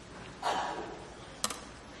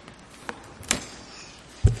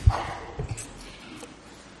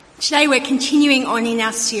Today we're continuing on in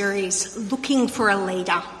our series, Looking for a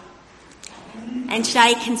Leader. And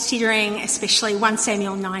today considering especially 1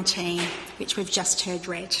 Samuel 19, which we've just heard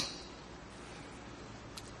read.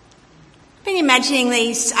 I've been imagining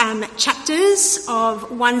these chapters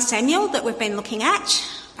of 1 Samuel that we've been looking at,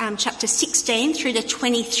 chapter 16 through to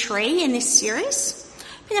 23 in this series.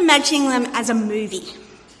 I've been imagining them as a movie.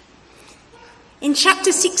 In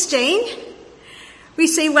chapter 16, we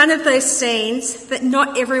see one of those scenes that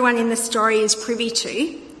not everyone in the story is privy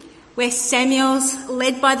to, where Samuel's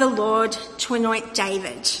led by the Lord to anoint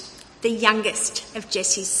David, the youngest of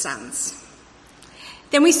Jesse's sons.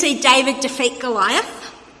 Then we see David defeat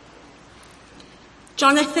Goliath.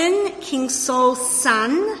 Jonathan, King Saul's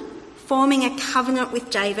son, forming a covenant with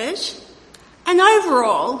David. And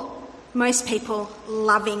overall, most people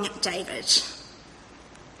loving David.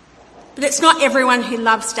 But it's not everyone who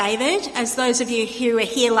loves David, as those of you who were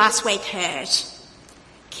here last week heard.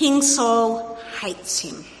 King Saul hates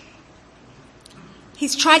him.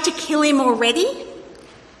 He's tried to kill him already,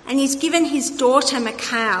 and he's given his daughter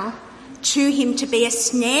Michal to him to be a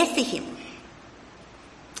snare for him.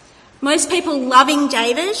 Most people loving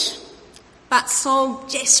David, but Saul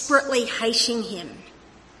desperately hating him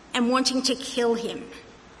and wanting to kill him.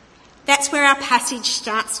 That's where our passage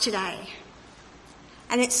starts today.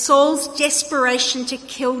 And it's Saul's desperation to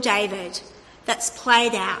kill David that's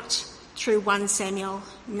played out through 1 Samuel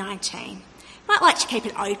 19. Might like to keep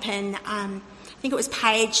it open. I think it was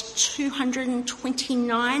page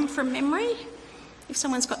 229 from memory. If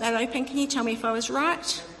someone's got that open, can you tell me if I was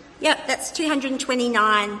right? Yep, that's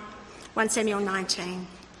 229, 1 Samuel 19.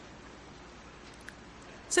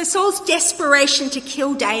 So Saul's desperation to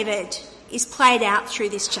kill David is played out through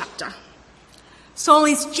this chapter. Saul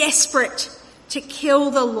is desperate to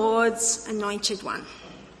kill the Lord's anointed one.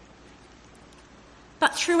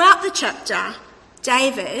 But throughout the chapter,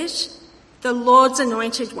 David, the Lord's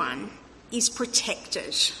anointed one, is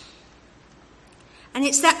protected. And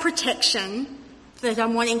it's that protection that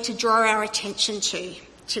I'm wanting to draw our attention to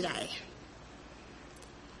today.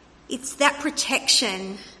 It's that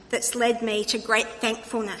protection that's led me to great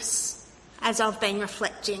thankfulness as I've been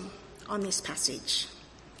reflecting on this passage.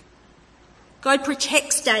 God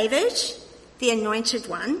protects David, the anointed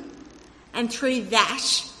one, and through that,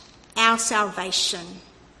 our salvation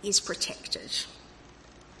is protected.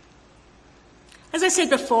 As I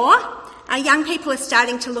said before, our young people are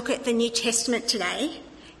starting to look at the New Testament today,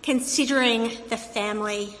 considering the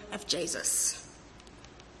family of Jesus.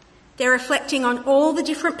 They're reflecting on all the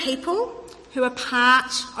different people who are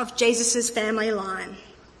part of Jesus' family line.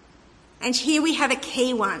 And here we have a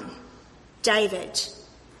key one, David,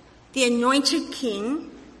 the anointed king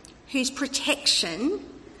whose protection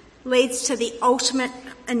leads to the ultimate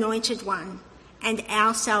anointed one and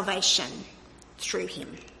our salvation through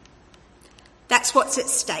him. That's what's at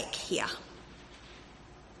stake here.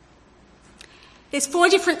 There's 4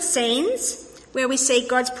 different scenes where we see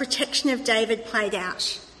God's protection of David played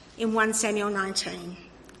out in 1 Samuel 19.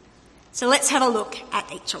 So let's have a look at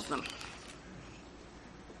each of them.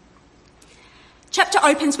 Chapter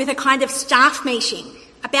opens with a kind of staff meeting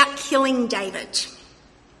about killing David.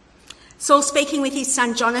 Saul speaking with his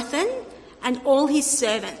son Jonathan and all his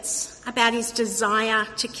servants about his desire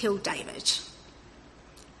to kill David.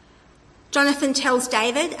 Jonathan tells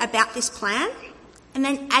David about this plan and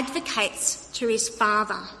then advocates to his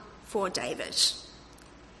father for David.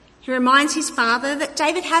 He reminds his father that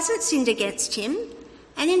David hasn't sinned against him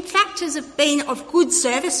and in fact has been of good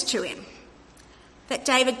service to him, that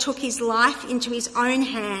David took his life into his own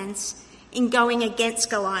hands in going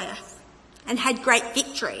against Goliath and had great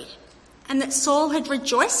victory, and that Saul had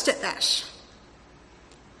rejoiced at that.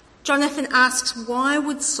 Jonathan asks, why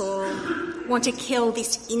would Saul want to kill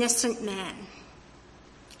this innocent man?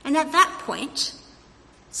 And at that point,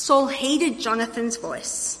 Saul heeded Jonathan's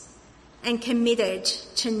voice and committed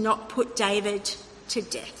to not put David to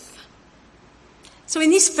death. So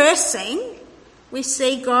in this first scene, we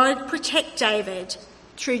see God protect David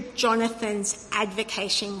through Jonathan's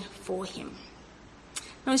advocating for him.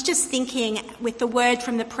 I was just thinking with the word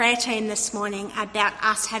from the prayer team this morning about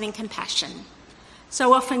us having compassion.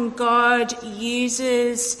 So often God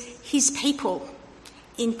uses his people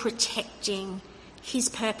in protecting his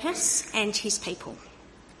purpose and his people.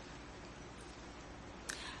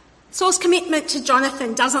 Saul's commitment to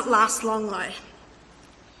Jonathan doesn't last long though.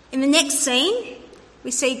 In the next scene,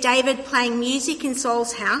 we see David playing music in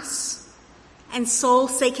Saul's house and Saul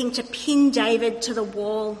seeking to pin David to the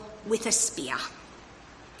wall with a spear.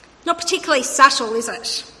 Not particularly subtle, is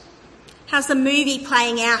it? How's the movie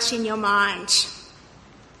playing out in your mind?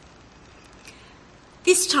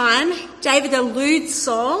 This time, David eludes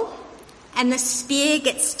Saul, and the spear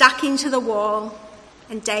gets stuck into the wall,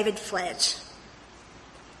 and David fled.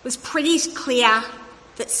 It was pretty clear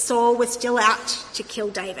that Saul was still out to kill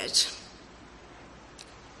David.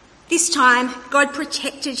 This time, God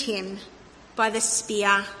protected him by the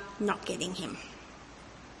spear not getting him.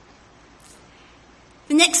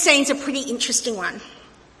 The next scene's a pretty interesting one.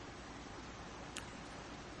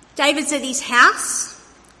 David's at his house,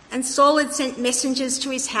 and Saul had sent messengers to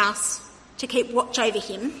his house to keep watch over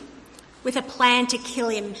him with a plan to kill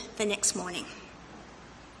him the next morning.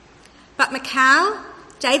 But Michal,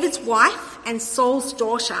 David's wife and Saul's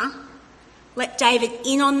daughter, let David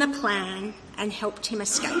in on the plan and helped him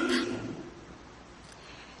escape.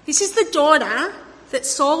 This is the daughter that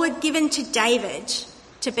Saul had given to David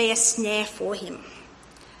to be a snare for him.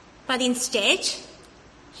 But instead,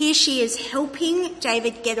 here she is helping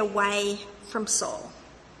David get away from Saul.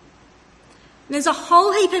 And there's a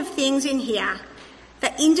whole heap of things in here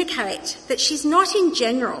that indicate that she's not in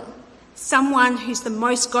general someone who's the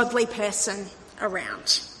most godly person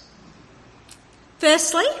around.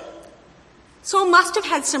 Firstly, Saul must have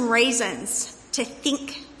had some reasons to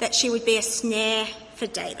think that she would be a snare for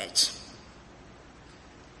David.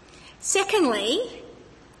 Secondly,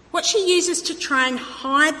 what she uses to try and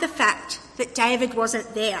hide the fact that David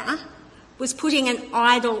wasn't there was putting an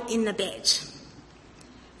idol in the bed.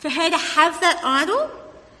 For her to have that idol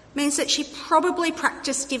means that she probably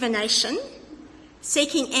practiced divination,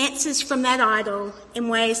 seeking answers from that idol in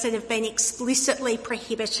ways that have been explicitly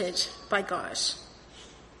prohibited by God.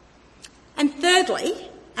 And thirdly,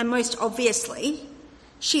 and most obviously,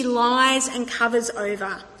 she lies and covers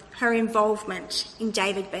over her involvement in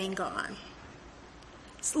David being gone.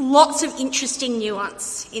 There's lots of interesting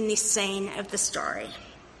nuance in this scene of the story.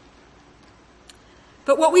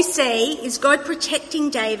 But what we see is God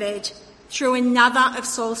protecting David through another of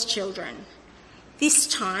Saul's children, this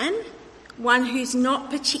time one who's not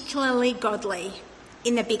particularly godly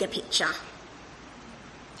in the bigger picture.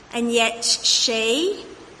 And yet she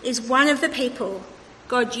is one of the people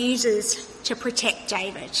God uses to protect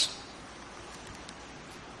David.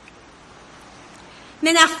 And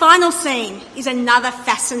then our final scene is another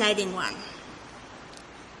fascinating one.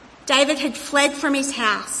 David had fled from his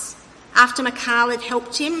house after Michal had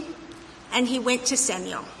helped him, and he went to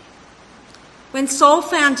Samuel. When Saul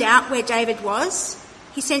found out where David was,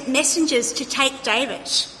 he sent messengers to take David.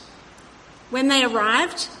 When they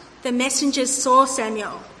arrived, the messengers saw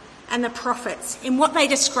Samuel and the prophets in what they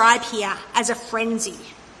describe here as a frenzy.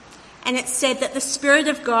 And it said that the Spirit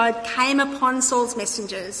of God came upon Saul's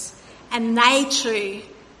messengers, and they too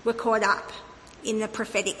were caught up in the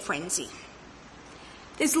prophetic frenzy.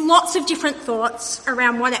 There's lots of different thoughts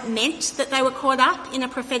around what it meant that they were caught up in a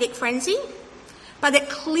prophetic frenzy, but it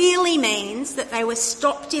clearly means that they were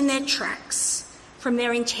stopped in their tracks from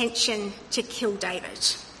their intention to kill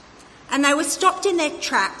David. And they were stopped in their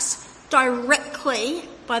tracks directly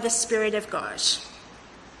by the Spirit of God.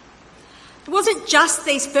 It wasn't just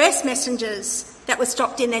these first messengers that were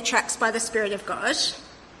stopped in their tracks by the Spirit of God.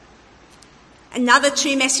 Another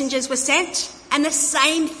 2 messengers were sent, and the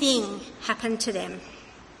same thing happened to them.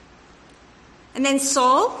 And then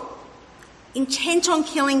Saul, intent on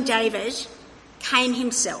killing David, came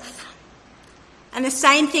himself. And the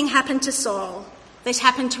same thing happened to Saul that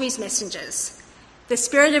happened to his messengers. The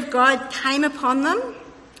Spirit of God came upon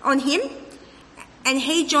him, and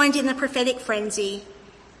he joined in the prophetic frenzy,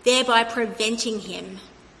 thereby preventing him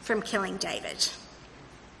from killing David.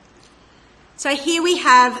 So here we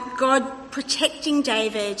have God protecting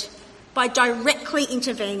David by directly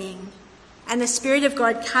intervening, and the Spirit of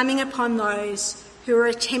God coming upon those who are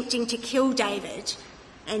attempting to kill David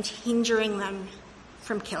and hindering them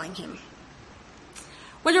from killing him.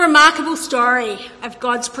 What a remarkable story of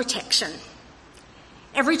God's protection.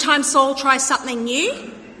 Every time Saul tries something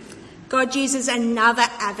new, God uses another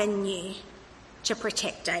avenue to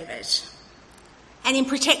protect David. And in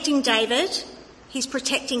protecting David, he's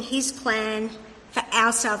protecting his plan for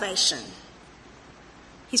our salvation.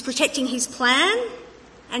 He's protecting his plan,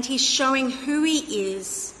 and he's showing who he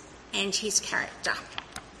is and his character.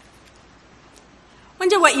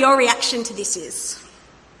 Wonder what your reaction to this is.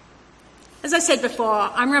 As I said before,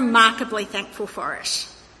 I'm remarkably thankful for it.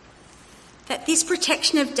 That this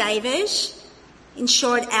protection of David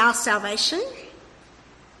ensured our salvation,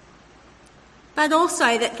 but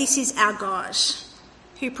also that this is our God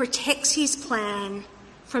who protects his plan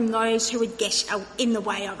from those who would get in the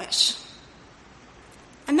way of it.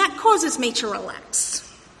 And that causes me to relax.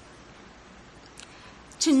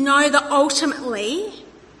 To know that ultimately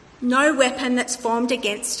no weapon that's formed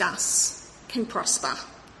against us can prosper.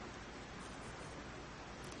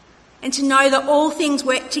 and to know that all things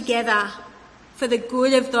work together for the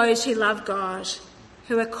good of those who love God,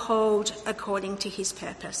 who are called according to his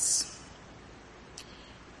purpose.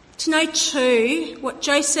 To know too what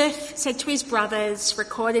Joseph said to his brothers,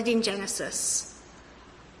 recorded in Genesis: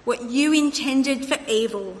 what you intended for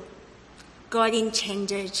evil, God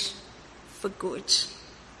intended for good.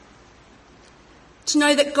 To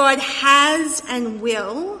know that God has and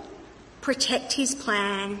will protect his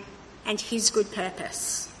plan and his good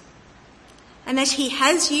purpose, and that he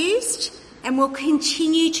has used and will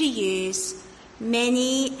continue to use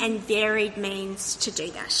many and varied means to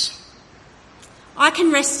do that. I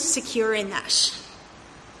can rest secure in that.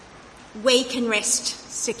 We can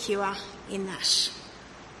rest secure in that.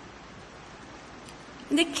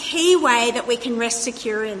 And the key way that we can rest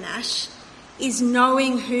secure in that is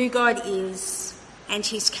knowing who God is and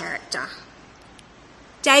his character.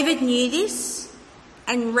 David knew this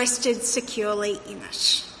and rested securely in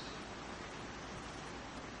it.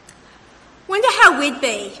 Wonder how we'd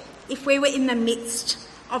be if we were in the midst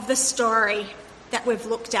of the story that we've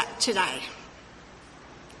looked at today.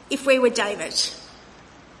 If we were David.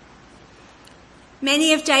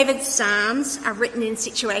 Many of David's psalms are written in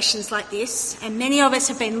situations like this, and many of us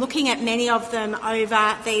have been looking at many of them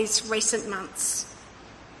over these recent months.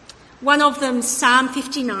 One of them, Psalm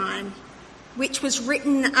 59, which was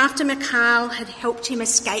written after Michal had helped him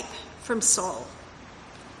escape from Saul.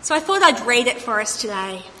 So I thought I'd read it for us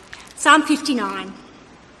today. Psalm 59.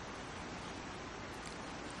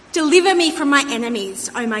 Deliver me from my enemies,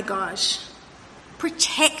 O my God.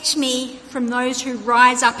 Protect me from those who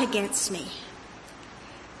rise up against me.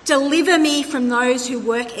 Deliver me from those who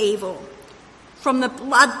work evil. From the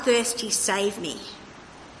bloodthirsty save me.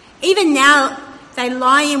 Even now they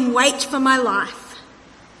lie in wait for my life.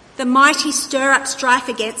 The mighty stir up strife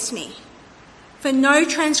against me. For no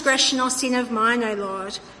transgression or sin of mine, O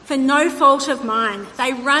Lord, for no fault of mine,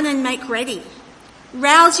 they run and make ready.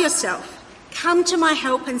 Rouse yourself, come to my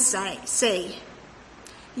help and see.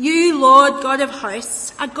 You, Lord God of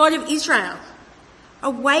hosts, are God of Israel.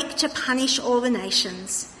 Awake to punish all the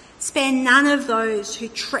nations. Spare none of those who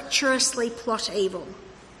treacherously plot evil.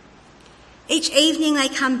 Each evening they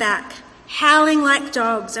come back, howling like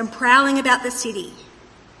dogs and prowling about the city.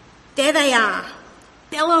 There they are,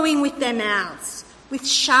 bellowing with their mouths, with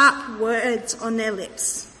sharp words on their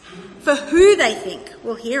lips. For who, they think,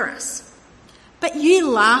 will hear us? But you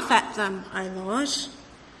laugh at them, O Lord.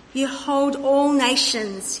 You hold all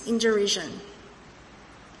nations in derision.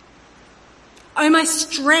 O my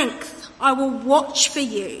strength, I will watch for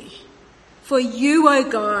you. For you, O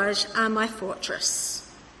God, are my fortress.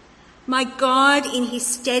 My God in his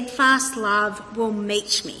steadfast love will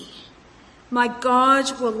meet me. My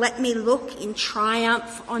God will let me look in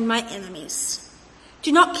triumph on my enemies.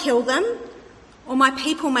 Do not kill them, or my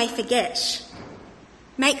people may forget.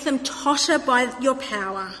 Make them totter by your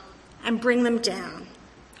power and bring them down,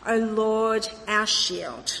 O Lord, our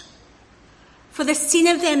shield. For the sin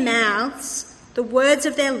of their mouths, the words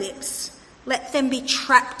of their lips, let them be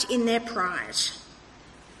trapped in their pride.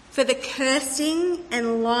 For the cursing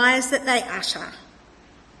and lies that they utter,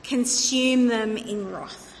 consume them in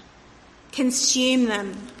wrath. Consume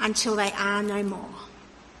them until they are no more.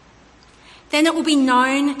 Then it will be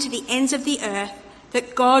known to the ends of the earth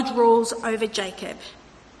that God rules over Jacob.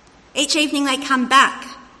 Each evening they come back,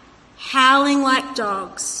 howling like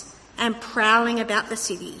dogs and prowling about the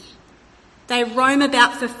city. They roam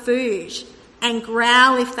about for food and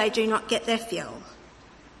growl if they do not get their fill.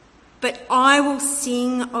 But I will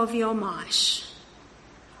sing of your might.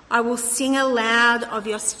 I will sing aloud of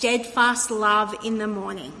your steadfast love in the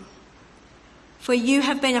morning. For you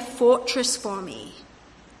have been a fortress for me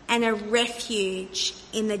and a refuge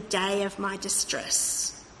in the day of my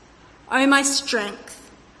distress. O my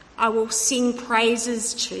strength, I will sing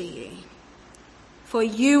praises to you. For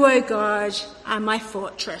you, O God, are my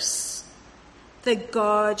fortress, the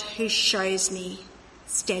God who shows me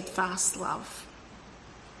steadfast love.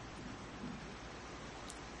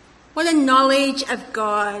 What a knowledge of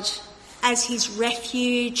God as his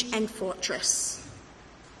refuge and fortress,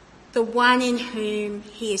 the one in whom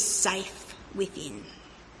he is safe within.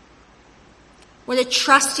 What a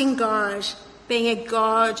trust in God, being a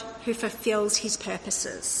God who fulfills his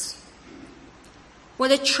purposes.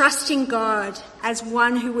 What a trust in God as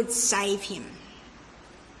one who would save him.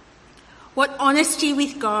 What honesty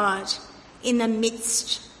with God in the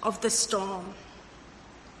midst of the storm.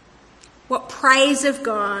 What praise of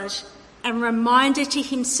God and reminder to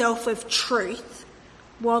himself of truth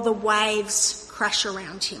while the waves crash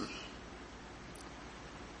around him.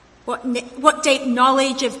 What deep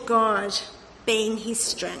knowledge of God being his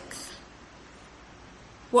strength.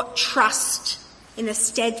 What trust in the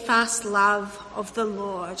steadfast love of the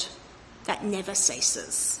Lord that never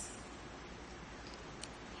ceases.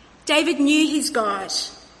 David knew his God.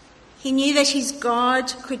 He knew that his God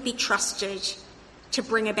could be trusted to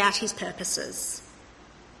bring about his purposes.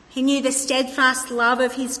 He knew the steadfast love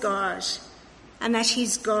of his God and that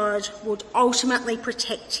his God would ultimately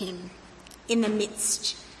protect him in the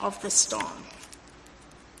midst of the storm.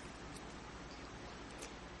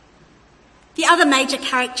 The other major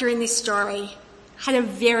character in this story had a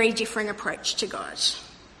very different approach to God.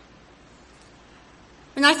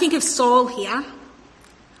 When I think of Saul here,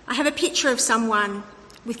 I have a picture of someone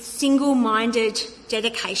with single-minded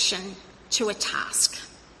dedication to a task.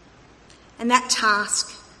 And that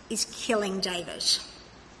task is killing David,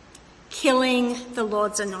 killing the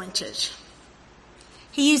Lord's anointed.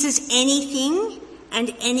 He uses anything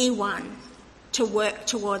and anyone to work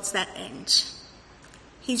towards that end.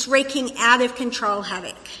 He's wreaking out of control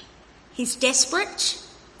havoc. He's desperate,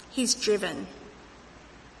 he's driven.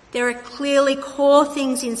 There are clearly core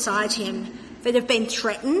things inside him that have been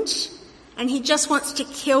threatened, and he just wants to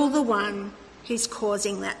kill the one who's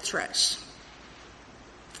causing that threat.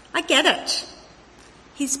 I get it.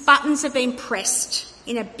 His buttons have been pressed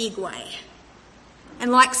in a big way.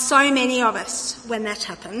 And like so many of us when that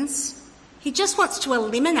happens, he just wants to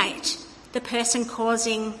eliminate the person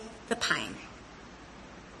causing the pain.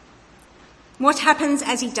 What happens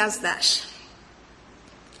as he does that?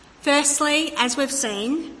 Firstly, as we've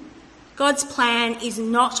seen, God's plan is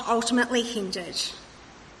not ultimately hindered.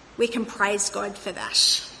 We can praise God for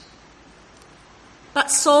that.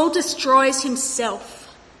 But Saul destroys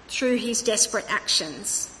himself through his desperate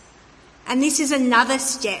actions. And this is another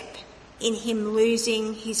step in him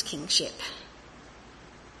losing his kingship.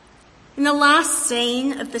 In the last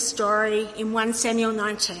scene of the story in 1 Samuel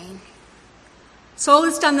 19, Saul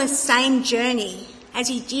has done the same journey as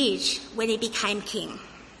he did when he became king.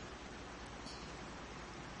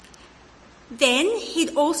 Then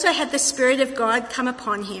he'd also had the Spirit of God come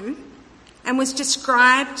upon him and was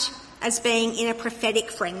described as being in a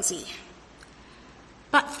prophetic frenzy.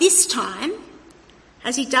 But this time,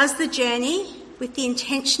 as he does the journey with the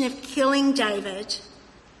intention of killing David,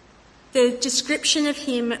 the description of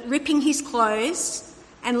him ripping his clothes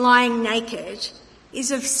and lying naked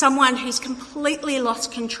is of someone who's completely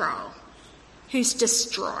lost control, who's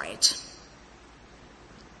destroyed.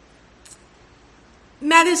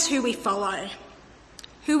 Matters who we follow,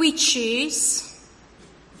 who we choose,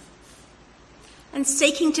 and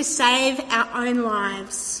seeking to save our own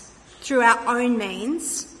lives through our own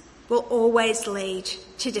means will always lead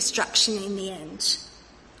to destruction in the end,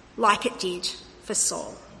 like it did for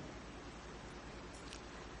Saul.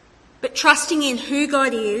 But trusting in who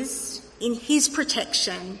God is, in his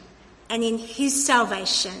protection, and in his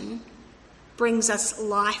salvation brings us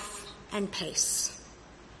life and peace.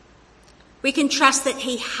 We can trust that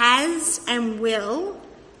he has and will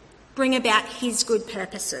bring about his good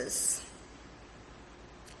purposes.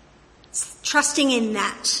 It's trusting in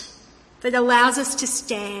that allows us to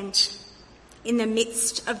stand in the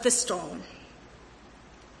midst of the storm.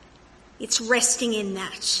 It's resting in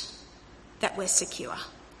that we're secure.